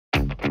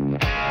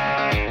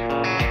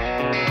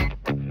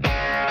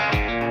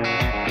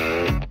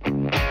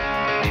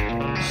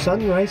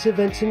Sunrise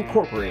Events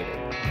Incorporated,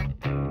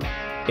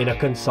 in a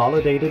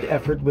consolidated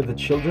effort with the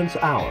Children's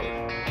Hour,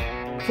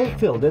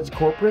 fulfilled its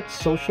corporate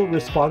social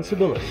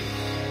responsibility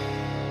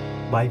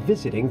by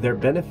visiting their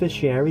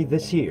beneficiary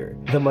this year,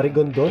 the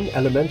Marigondon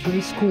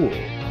Elementary School.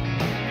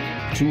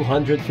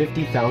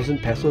 250,000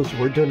 pesos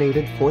were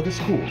donated for the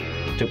school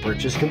to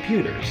purchase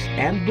computers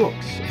and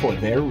books for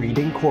their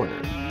reading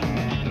corner.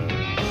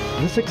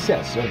 The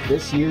success of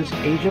this year's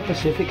Asia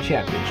Pacific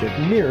Championship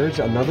mirrors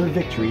another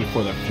victory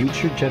for the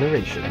future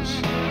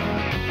generations,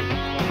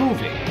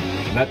 proving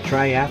that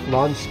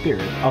triathlon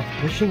spirit of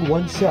pushing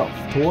oneself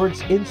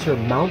towards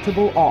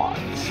insurmountable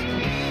odds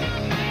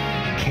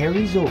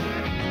carries over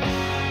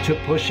to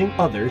pushing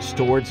others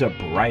towards a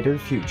brighter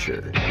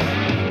future.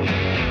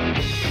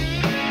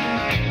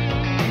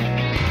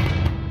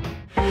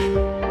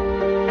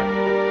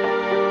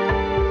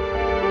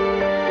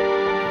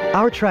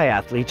 Our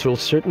triathletes will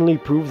certainly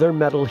prove their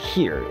mettle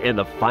here in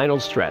the final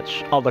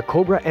stretch of the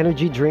Cobra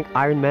Energy Drink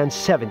Ironman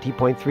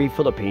 70.3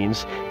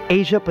 Philippines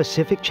Asia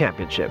Pacific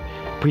Championship,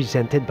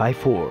 presented by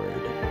Ford.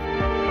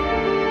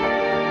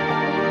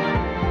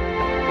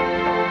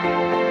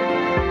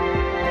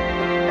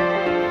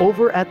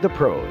 Over at the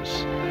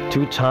pros,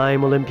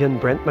 two-time Olympian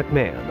Brent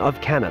McMahon of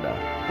Canada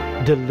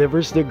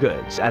delivers the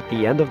goods at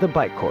the end of the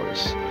bike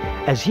course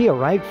as he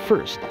arrived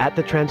first at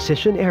the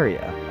transition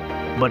area,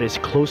 but is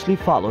closely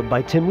followed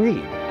by Tim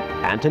Reed,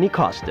 Anthony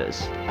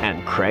Costas,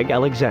 and Craig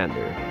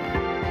Alexander.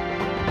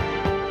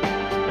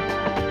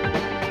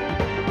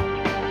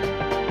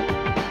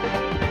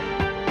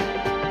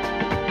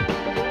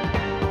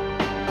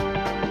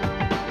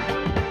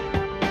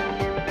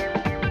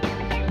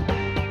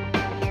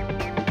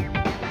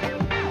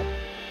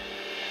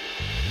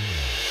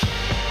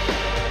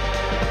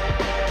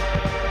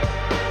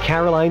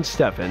 Caroline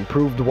Steffen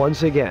proved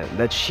once again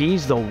that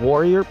she's the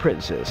warrior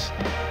princess,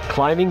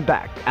 climbing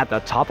back at the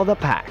top of the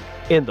pack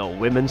in the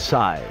women's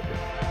side.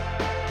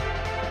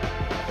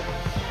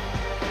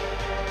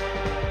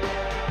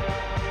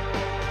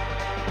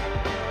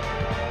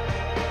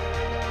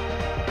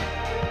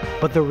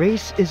 But the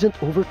race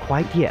isn't over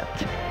quite yet,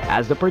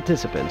 as the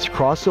participants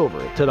cross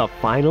over to the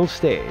final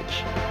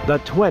stage, the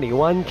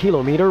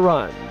 21-kilometer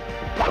run.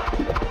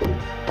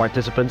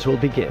 Participants will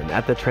begin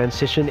at the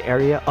transition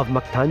area of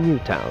Mactan New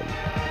Town.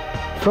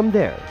 From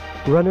there,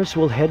 runners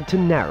will head to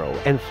narrow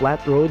and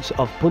flat roads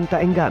of Punta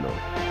Engano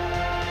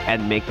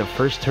and make the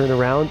first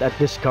turnaround at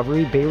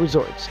Discovery Bay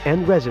Resorts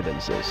and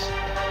Residences,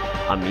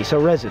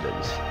 Amisa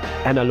Residence,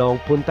 and along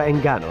Punta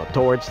Engano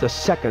towards the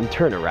second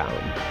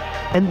turnaround,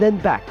 and then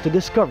back to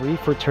Discovery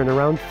for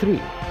turnaround 3.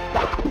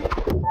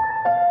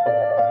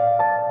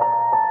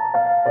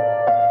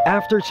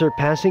 After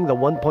surpassing the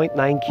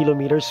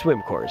 1.9-kilometer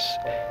swim course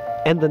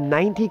and the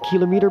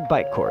 90-kilometer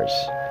bike course,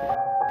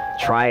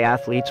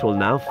 triathletes will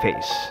now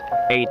face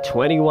a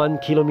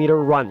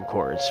 21-kilometer run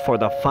course for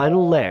the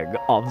final leg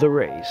of the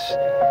race.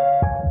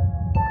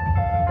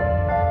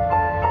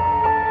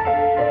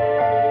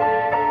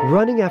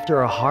 Running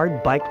after a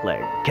hard bike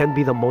leg can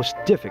be the most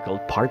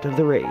difficult part of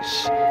the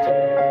race.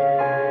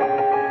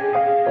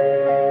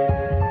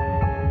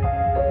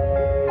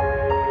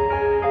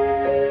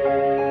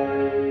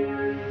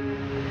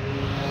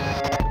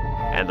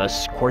 And the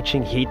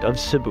scorching heat of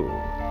Cebu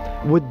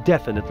would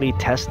definitely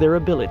test their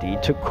ability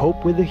to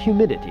cope with the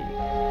humidity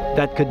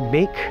that could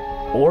make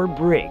or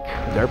break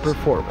their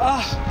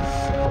performance.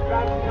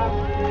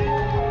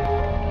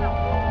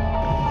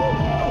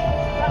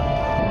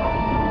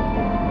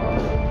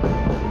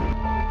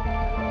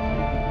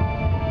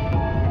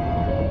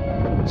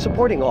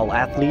 Supporting all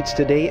athletes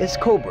today is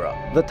Cobra,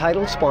 the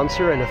title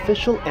sponsor and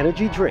official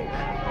energy drink,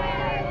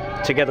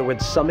 together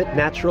with Summit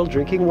Natural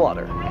Drinking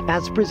Water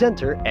as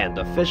presenter and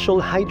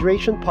official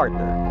hydration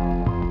partner,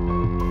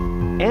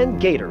 and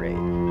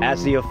Gatorade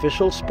as the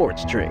official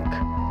sports drink.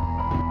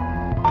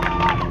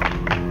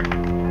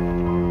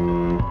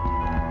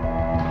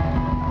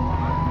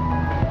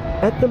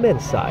 At the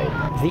men's side,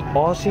 the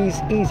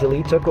Aussies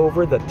easily took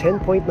over the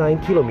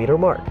 10.9-kilometer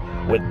mark,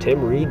 with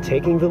Tim Reed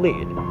taking the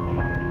lead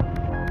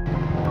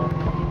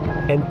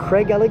and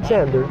Craig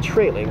Alexander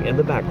trailing in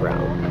the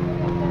background.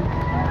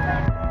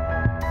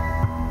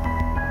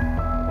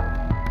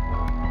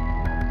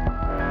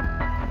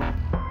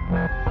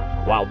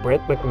 While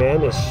Brent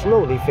McMahon is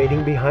slowly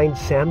fading behind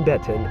Sam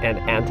Betton and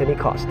Anthony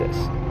Costas.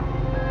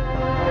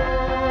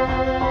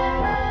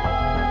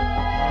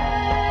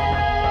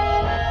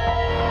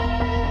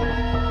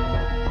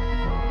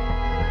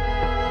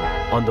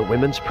 On the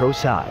women's pro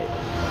side,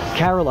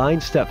 Caroline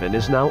Steffen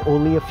is now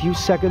only a few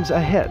seconds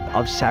ahead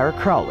of Sarah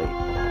Crowley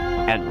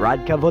and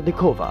Radka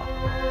Vodnikova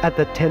at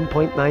the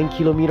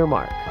 10.9-kilometer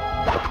mark.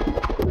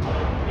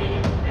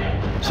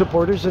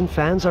 Supporters and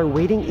fans are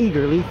waiting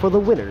eagerly for the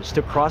winners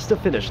to cross the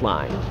finish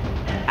line,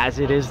 as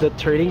it is the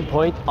turning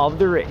point of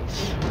the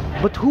race.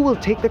 But who will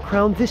take the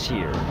crown this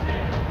year?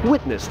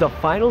 Witness the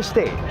final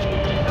stage.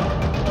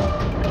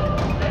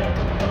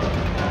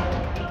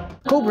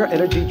 Cobra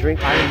Energy Drink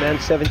Ironman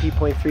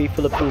 70.3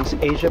 Philippines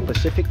Asia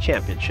Pacific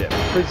Championship,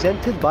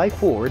 presented by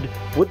Ford,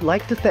 would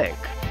like to thank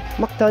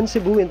Mactan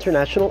Cebu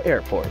International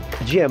Airport,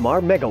 GMR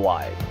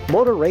Megawide,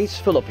 Motor Race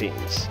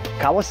Philippines,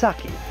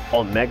 Kawasaki,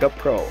 Omega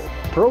Pro,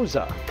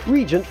 Proza,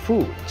 Regent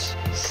Foods,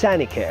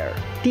 Sanicare,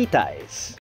 Titay's.